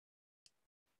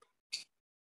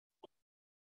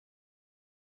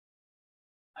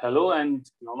Hello and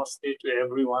namaste to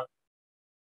everyone.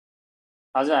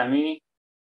 आज हामी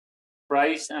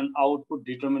price and output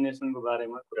डिटर्मिनेसनको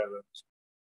बारेमा कुरा गर्छौँ।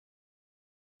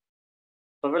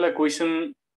 तपाईलाई question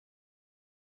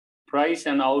price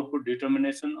and output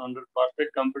determination under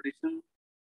perfect competition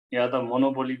या त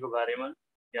मोनोपोलीको बारेमा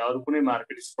या अरु कुनै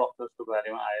मार्केट स्ट्रक्चर्सको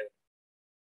बारेमा आयो।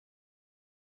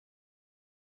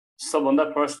 सबभन्दा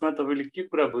फर्स्टमा तपाईले के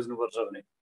कुरा बुझ्नुपर्छ भने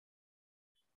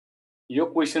यो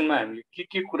क्वेशनमा हामीले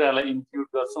के कुरालाई इन्क्लुड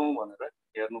गर्छौं भनेर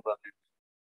हेर्नुपर्ने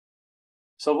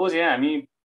हुन्छ। सपोज यहाँ हामी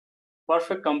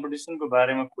पर्फेक्ट कम्पिटिसनको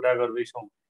बारेमा कुरा गर्दैछौं।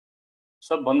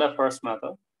 सबभन्दा फर्स्टमा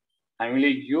त हामीले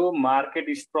यो मार्केट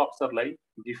स्ट्रक्चरलाई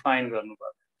डिफाइन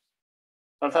गर्नुपर्छ।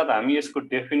 अर्थात हामी यसको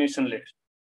डेफिनेसन लेख्छौं।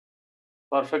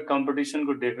 पर्फेक्ट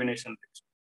कम्पिटिसनको डेफिनेसन लेख्छौं।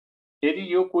 यदि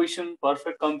यो क्वेशन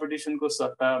पर्फेक्ट कम्पिटिसनको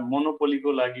सट्टा मोनोपोलीको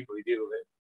लागि भइदियो भए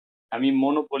हामी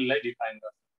मोनोपोलीलाई डिफाइन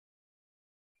गर्छौं।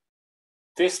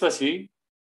 त्यसपछि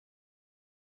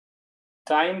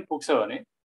टाइम पुग्छ भने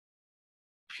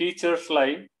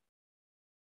फिचर्सलाई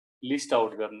लिस्ट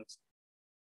आउट गर्नुस्।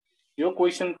 यो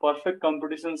क्वेशन पर्फेक्ट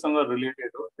कम्पिटिसनसँग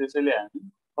रिलेटेड हो, त्यसैले हामी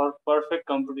पर्फेक्ट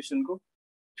कम्पिटिसनको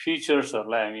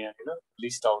फिचर्सहरुलाई हामी यहाँनिर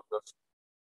लिस्ट आउट गर्छौं।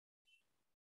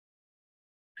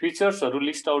 फिचर्सहरु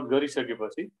लिस्ट आउट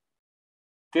गरिसकेपछि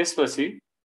त्यसपछि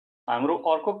हाम्रो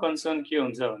अर्को कन्सर्न के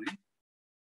हुन्छ भने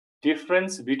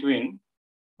difference between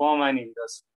form and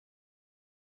industry.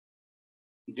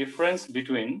 Difference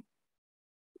between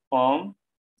form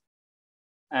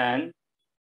and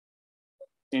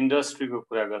इन्डस्ट्रीको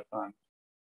कुरा गर्छौं हामी।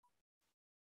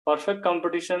 पर्फेक्ट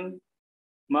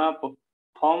कम्पिटिसनमा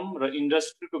फर्म र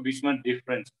इन्डस्ट्रीको बीचमा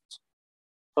डिफरेन्स हुन्छ,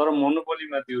 तर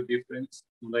मोनोपोलीमा त्यो डिफरेन्स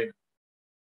हुँदैन।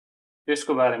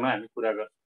 त्यसको बारेमा हामी कुरा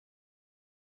गर्छौं।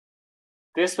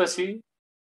 त्यसपछि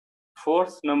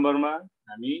फोर्थ नम्बरमा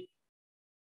हामी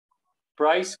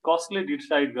प्राइस कसले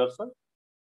डिसाइड गर्छ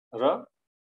र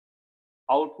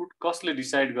आउटपुट कसले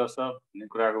डिसाइड गर्छ भन्ने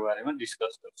कुराको बारेमा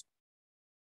डिस्कस गर्छौं।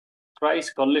 प्राइस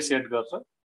कसले सेट गर्छ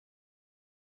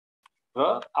र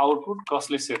आउटपुट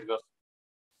कसले सेट गर्छ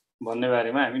भन्ने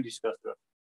बारेमा हामी डिस्कस गर्छौं।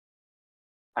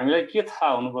 हामीलाई के थाहा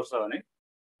हुनुपर्छ भने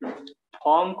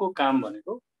फर्मको काम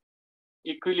भनेको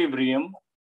इक्विलिब्रियम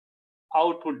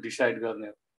आउटपुट डिसाइड गर्ने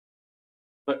हो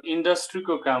र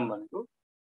इन्डस्ट्रीको काम भनेको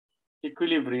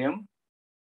इक्विलिब्रियम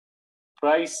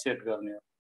प्राइस सेट गर्ने हो।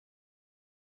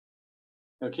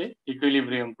 ओके,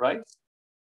 इक्विलिब्रियम प्राइस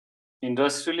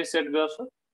इन्डस्ट्रीले सेट गर्छ,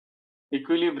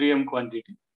 इक्विलिब्रियम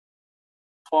क्वान्टिटी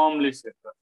फर्मले सेट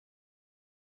गर्छ।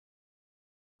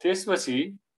 त्यसपछि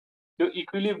त्यो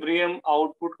इक्विलिब्रियम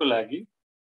आउटपुटको लागि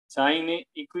चाहिने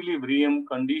इक्विलिब्रियम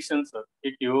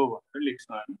कन्डिसन्सहरु के हो भनेर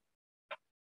लेख्छौं हामी।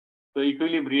 त्यो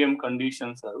इक्विलिब्रियम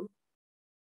कन्डिसन्सहरु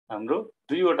हाम्रो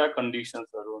दुईवटा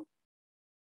कन्डिसन्सहरु हुन्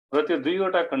र त्यो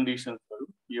दुईवटा कन्डिसन्सहरु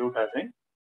एउटा चाहिँ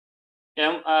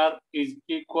MR is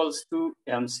equals to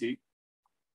MC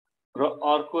र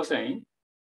अर्को चाहिँ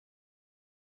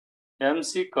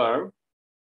MC curve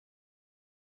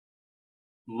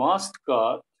must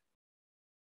cut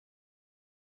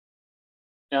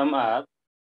MR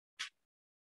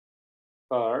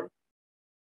curve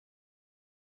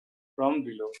from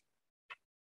below।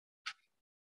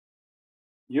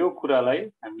 यो कुरालाई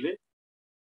हामीले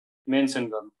मेन्सन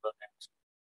गर्नुपर्ने हुन्छ।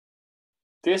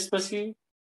 त्यसपछि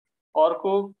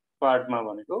अर्को पार्टमा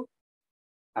भनेको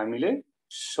हामीले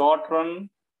सर्ट रन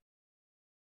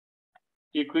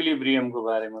इक्विलिब्रियमको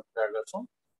बारेमा कुरा गर्छौं।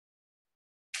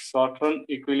 Short run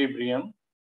equilibrium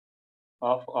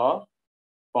of a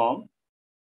firm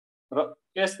र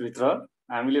यसभित्र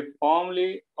हामीले फर्मले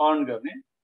अर्न गर्ने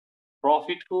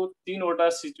प्रफिटको तीनवटा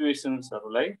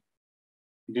सिचुएसन्सहरुलाई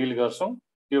डिल गर्छौं।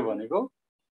 त्यो भनेको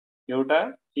एउटा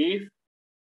if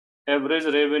average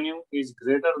revenue is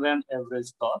greater than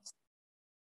average cost,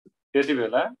 त्यति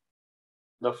बेला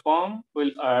the form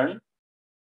will earn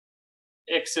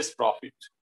access profit.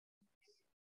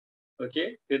 Okay,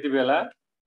 त्यति बेला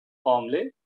फर्मले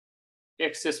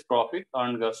एक्सेस प्रफिट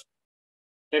अर्न गर्छ।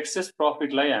 एक्सेस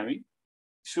प्रफिटलाई हामी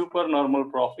सुपर नर्मल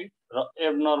प्रफिट र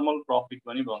एबनर्मल प्रफिट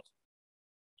पनि भन्छौं।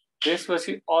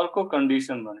 त्यसपछि अर्को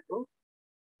कन्डिसन भनेको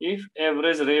if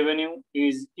average revenue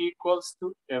is equals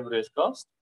to average cost,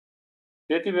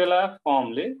 त्यति बेला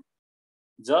फर्मले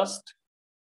जस्ट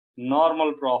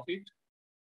नर्मल प्रफिट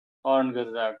अर्न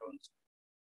गरिरहेको हुन्छ,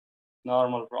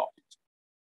 नर्मल प्रफिट।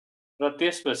 र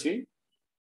त्यसपछि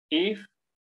if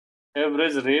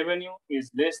average revenue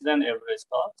is less than average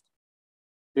cost,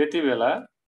 त्यति बेला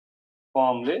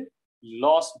फर्मले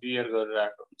लस बियर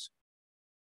गरिरहेको हुन्छ।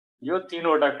 यो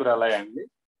तीनवटा कुरालाई हामीले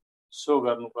शो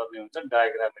गर्नुपर्ने हुन्छ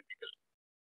डायग्रामेटिकली।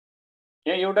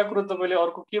 यहाँ एउटा कुरो तपाईले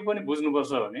अर्को के पनि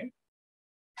बुझ्नुपर्छ भने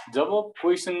जब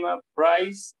क्वेसनमा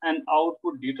प्राइस एन्ड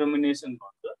आउटपुट डिटर्मिनेसन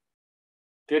भन्छ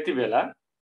त्यति बेला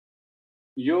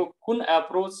यो कुन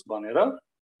एप्रोच भनेर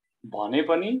भने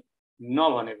पनि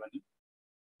नभने पनि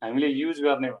हामीले युज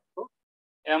गर्ने भनेको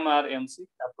एमआरएमसी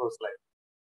एप्रोचलाई।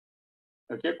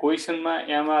 ओके, क्वेसनमा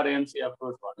एमआरएमसी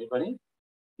एप्रोच भने पनि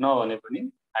नभने पनि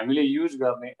हामीले युज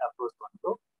गर्ने एप्रोच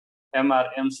भनेको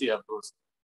एमआरएमसी एप्रोच।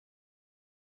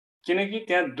 किनकि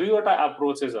त्यहाँ दुईवटा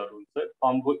एप्रोचेसहरु हुन्छ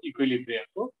फर्मको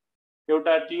इक्विलिब्रियमको,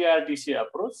 एउटा टीआरटीसी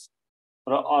एप्रोच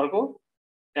र अर्को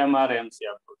एमआरएमसी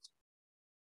एप्रोच।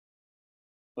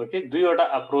 ओके, दुईवटा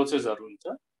एप्रोचेसहरु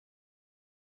हुन्छ,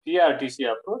 टीआरटीसी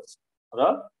एप्रोच र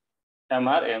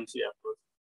एमआरएमसी एप्रोच,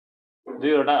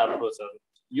 दुईवटा एप्रोचहरु।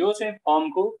 यो चाहिँ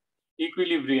फर्मको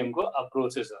इक्विलिब्रियमको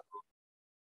एप्रोचेसहरु।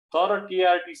 तर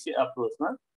टीआरटीसी एप्रोचमा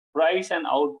प्राइस एन्ड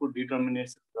आउटपुट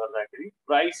डिटर्मिनेसन गर्दाखेरि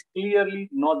प्राइस क्लियरली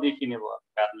नदेखिने भएको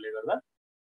कारणले गर्दा,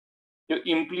 त्यो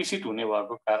इम्प्लिसिट हुने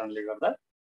भएको कारणले गर्दा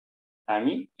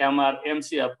हामी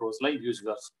एमआरएमसी एप्रोचलाई युज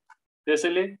गर्छौं।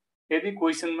 त्यसैले यदि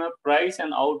क्वेसनमा प्राइस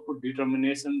एन्ड आउटपुट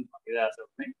डिटर्मिनेसन भनिरहेछ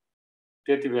भने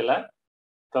त्यति बेला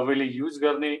तपाईले युज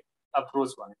गर्ने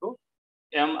एप्रोच भनेको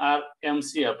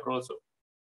एमआरएमसी एप्रोच हो।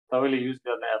 तपाईले युज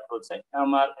गर्ने एप्रोच चाहिँ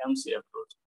एमआरएमसी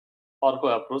एप्रोच, अर्को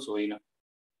एप्रोच होइन।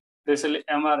 त्यसैले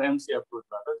एमआरएमसी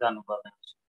एप्रोचबाट जानुपर्ने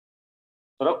हुन्छ।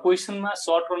 र क्वेसनमा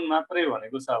सर्ट रन मात्रै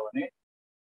भनेको छ भने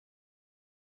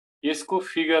यसको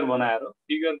फिगर बनाएर,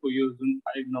 फिगरको यो जुन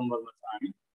 5 नम्बरमा छ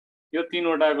हामी यो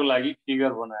तीनवटाको लागि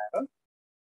फिगर बनाएर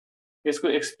यसको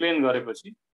एक्सप्लेन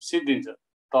गरेपछि सिद्धिन्छ।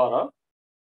 तर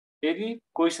यदि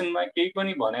क्वेसनमा केही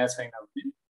पनि भनेको छैन भने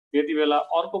त्यति बेला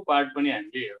अर्को पार्ट पनि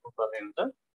हामीले हेर्नुपर्ने हुन्छ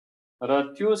र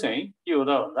त्यो चाहिँ के हो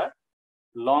त भन्दा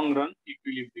long run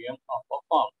equilibrium of a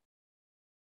firm.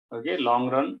 Okay, long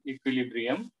run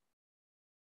equilibrium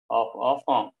of a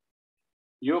firm,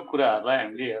 यो कुराहरुलाई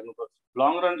हामीले हेर्नुपर्छ।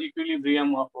 Long run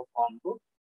equilibrium of a फर्मको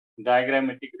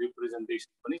diagrammatic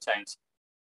representation पनि चाहिन्छ।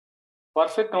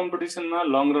 पर्फेक्ट कम्पिटिसनमा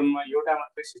लङ रनमा एउटा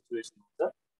मात्रै सिचुएसन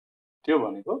हुन्छ, त्यो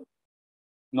भनेको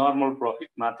नर्मल प्रफिट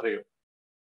मात्रै हो।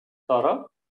 तर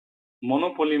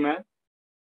मोनोपोलीमा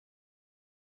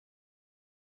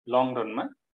लङ रनमा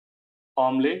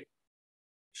फर्मले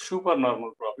सुपर नर्मल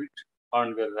प्रफिट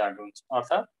अर्न गरिरहेको हुन्छ,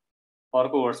 अर्थात्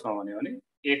अर्को वर्ड्समा भन्यो भने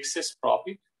एक्सेस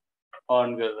प्रफिट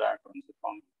अर्न गरिरहेको हुन्छ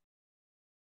फर्मले।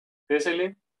 त्यसैले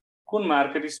कुन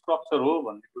मार्केट स्ट्रक्चर हो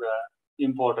भन्ने कुरा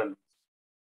इम्पोर्टेन्ट।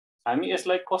 हामी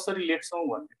यसलाई कसरी लेख्छौं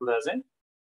भन्ने कुरा चाहिँ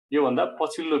यो भन्दा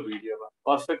पछिल्लो भिडियोमा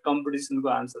पर्फेक्ट कम्पिटिसनको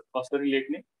आन्सर कसरी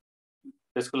लेख्ने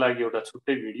त्यसको लागि एउटा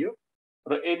छुट्टै भिडियो,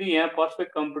 र यदि यहाँ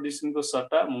पर्फेक्ट कम्पिटिसनको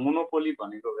सट्टा मोनोपोली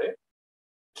भनेको भए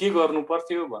के गर्नु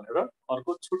पर्थ्यो भनेर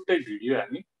अर्को छुट्टै भिडियो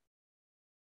हामी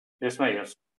त्यसमा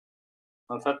हेर्छौं।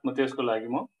 अर्थात् म त्यसको लागि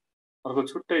अर्को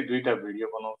छुट्टै दुईटा भिडियो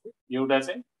बनाउँछु। एउटा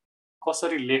चाहिँ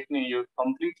कसरी लेख्ने, यो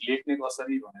कम्प्लिट लेख्ने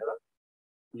कसरी भनेर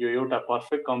यो एउटा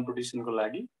पर्फेक्ट कम्पिटिसनको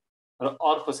लागि, र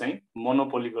अर्को चाहिँ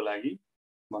मोनोपोलीको लागि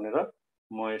भनेर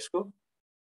म यसको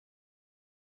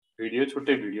भिडियो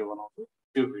छुट्टै भिडियो बनाउँछु।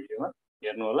 त्यो भिडियोमा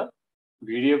हेर्नु होला।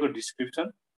 भिडियोको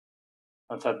डिस्क्रिप्सन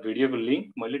अर्थात् भिडियोको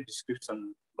लिंक मैले डिस्क्रिप्सन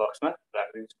बक्समा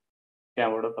राखिदिन्छु,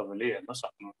 त्यहाँबाट तपाईले हेर्न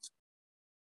सक्नुहुन्छ।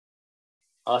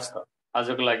 हस् त,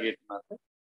 आजको लागि यति मात्र।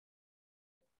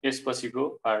 यसपछिको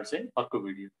पार्ट चाहिँ अर्को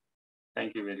video.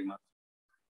 Thank you very much.